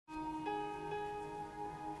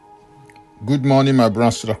Good morning, my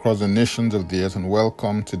brothers across the nations of the earth, and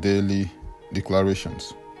welcome to Daily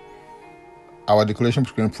Declarations. Our declaration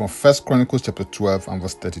is from 1 Chronicles chapter 12 and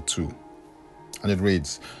verse 32. And it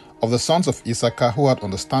reads, "Of the sons of Issachar who had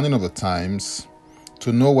understanding of the times,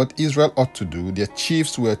 to know what Israel ought to do, their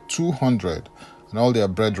chiefs were 200, and all their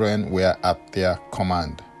brethren were at their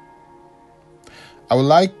command." I would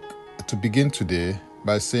like to begin today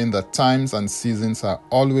by saying that times and seasons are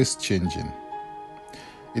always changing.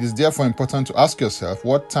 It is therefore important to ask yourself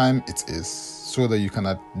what time it is so that you can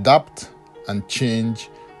adapt and change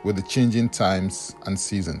with the changing times and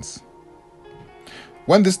seasons.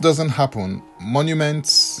 When this doesn't happen,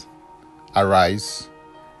 monuments arise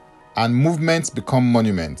and movements become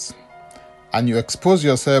monuments, and you expose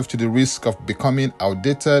yourself to the risk of becoming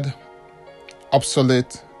outdated,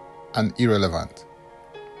 obsolete, and irrelevant.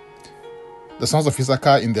 The sons of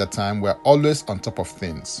Issachar in their time were always on top of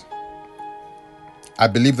things. I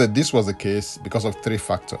believe that this was the case because of three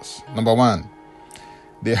factors. Number one,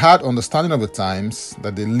 they had understanding of the times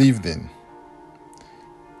that they lived in.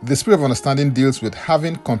 The spirit of understanding deals with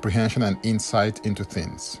having comprehension and insight into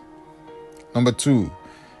things. Number two,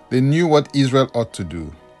 they knew what Israel ought to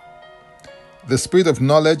do. The spirit of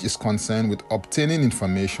knowledge is concerned with obtaining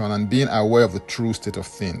information and being aware of the true state of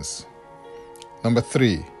things. Number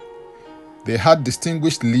three, they had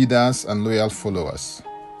distinguished leaders and loyal followers.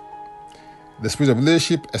 The spirit of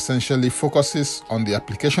leadership essentially focuses on the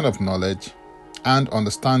application of knowledge and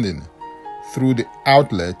understanding through the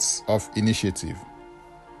outlets of initiative.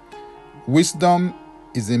 Wisdom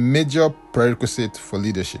is a major prerequisite for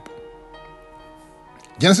leadership.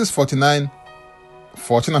 Genesis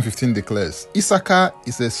 49:14 and 15 declares, "Issachar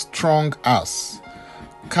is a strong ass,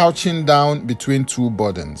 couching down between two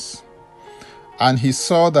burdens. And he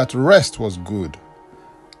saw that rest was good,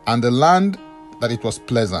 and the land that it was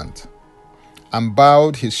pleasant, and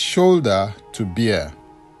bowed his shoulder to bear,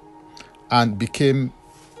 and became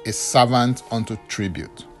a servant unto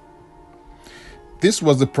tribute." This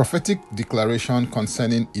was the prophetic declaration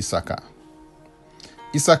concerning Issachar.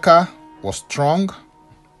 Issachar was strong,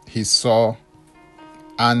 he saw,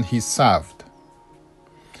 and he served.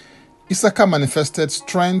 Issachar manifested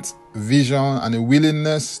strength, vision, and a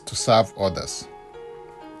willingness to serve others.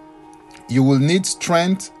 You will need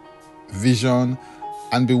strength, vision,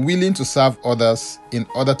 and be willing to serve others in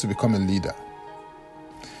order to become a leader.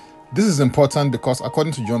 This is important because,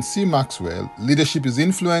 according to John C. Maxwell, leadership is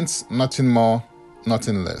influence, nothing more,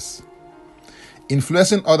 nothing less.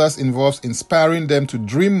 Influencing others involves inspiring them to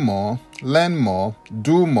dream more, learn more,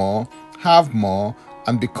 do more, have more,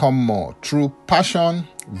 and become more through passion,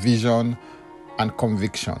 vision, and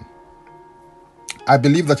conviction. I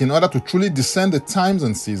believe that in order to truly discern the times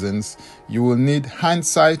and seasons, you will need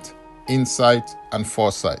hindsight, insight, and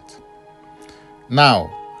foresight. Now,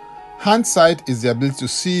 hindsight is the ability to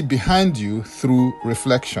see behind you through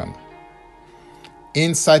reflection.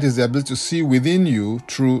 Insight is the ability to see within you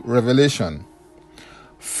through revelation.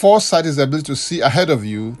 Foresight is the ability to see ahead of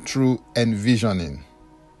you through envisioning.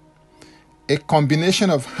 A combination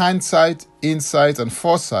of hindsight, insight, and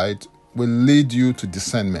foresight will lead you to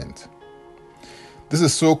discernment. This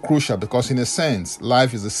is so crucial because, in a sense,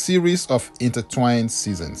 life is a series of intertwined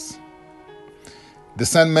seasons.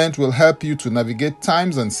 Discernment will help you to navigate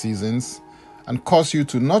times and seasons and cause you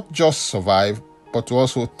to not just survive, but to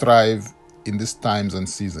also thrive in these times and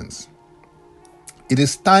seasons. It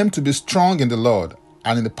is time to be strong in the Lord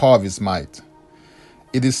and in the power of His might.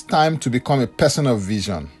 It is time to become a person of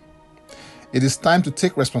vision. It is time to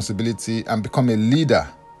take responsibility and become a leader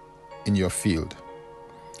in your field.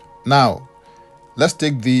 Now, let's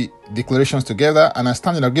take the declarations together, and I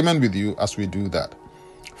stand in agreement with you as we do that.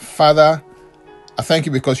 Father, I thank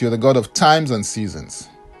you because you're the God of times and seasons.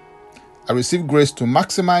 I receive grace to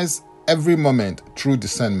maximize every moment through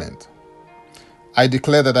discernment. I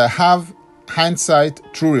declare that I have hindsight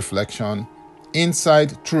through reflection,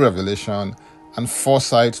 insight through revelation, and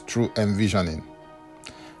foresight through envisioning.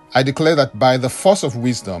 I declare that by the force of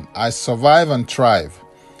wisdom, I survive and thrive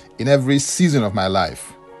in every season of my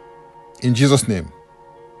life. In Jesus' name,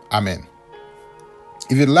 Amen.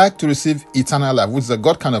 If you'd like to receive eternal life, which is a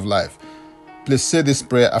God kind of life, please say this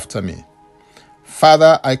prayer after me.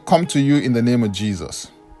 Father, I come to you in the name of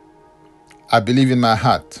Jesus. I believe in my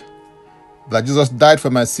heart that Jesus died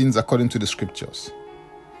for my sins according to the scriptures.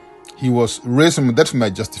 He was raised from the dead for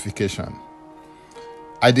my justification.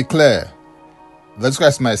 I declare that Jesus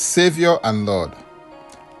Christ is my Savior and Lord.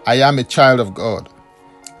 I am a child of God.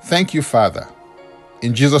 Thank you, Father.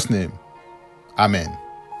 In Jesus' name, Amen.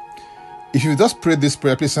 If you just prayed this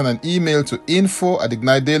prayer, please send an email to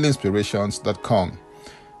info@ignitedailyinspirations.com.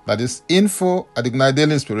 That is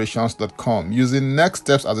info@ignitedailyinspirations.com, using next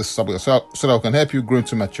steps as a subject so that we can help you grow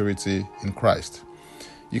into maturity in Christ.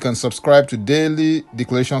 You can subscribe to Daily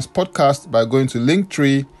Declarations Podcast by going to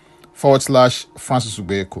Linktree/Francis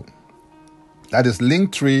Ubeku. That is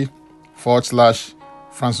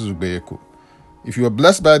Linktree/Francis Ubeku. If you were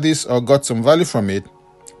blessed by this or got some value from it,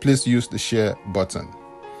 please use the share button.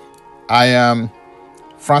 I am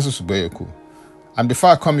Francis Ubeku. And before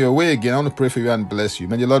I come your way again, I want to pray for you and bless you.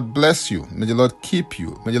 May the Lord bless you. May the Lord keep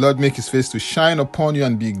you. May the Lord make his face to shine upon you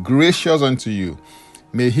and be gracious unto you.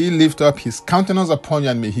 May he lift up his countenance upon you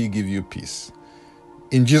and may he give you peace.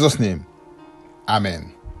 In Jesus' name,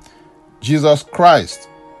 amen. Jesus Christ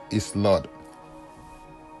is Lord.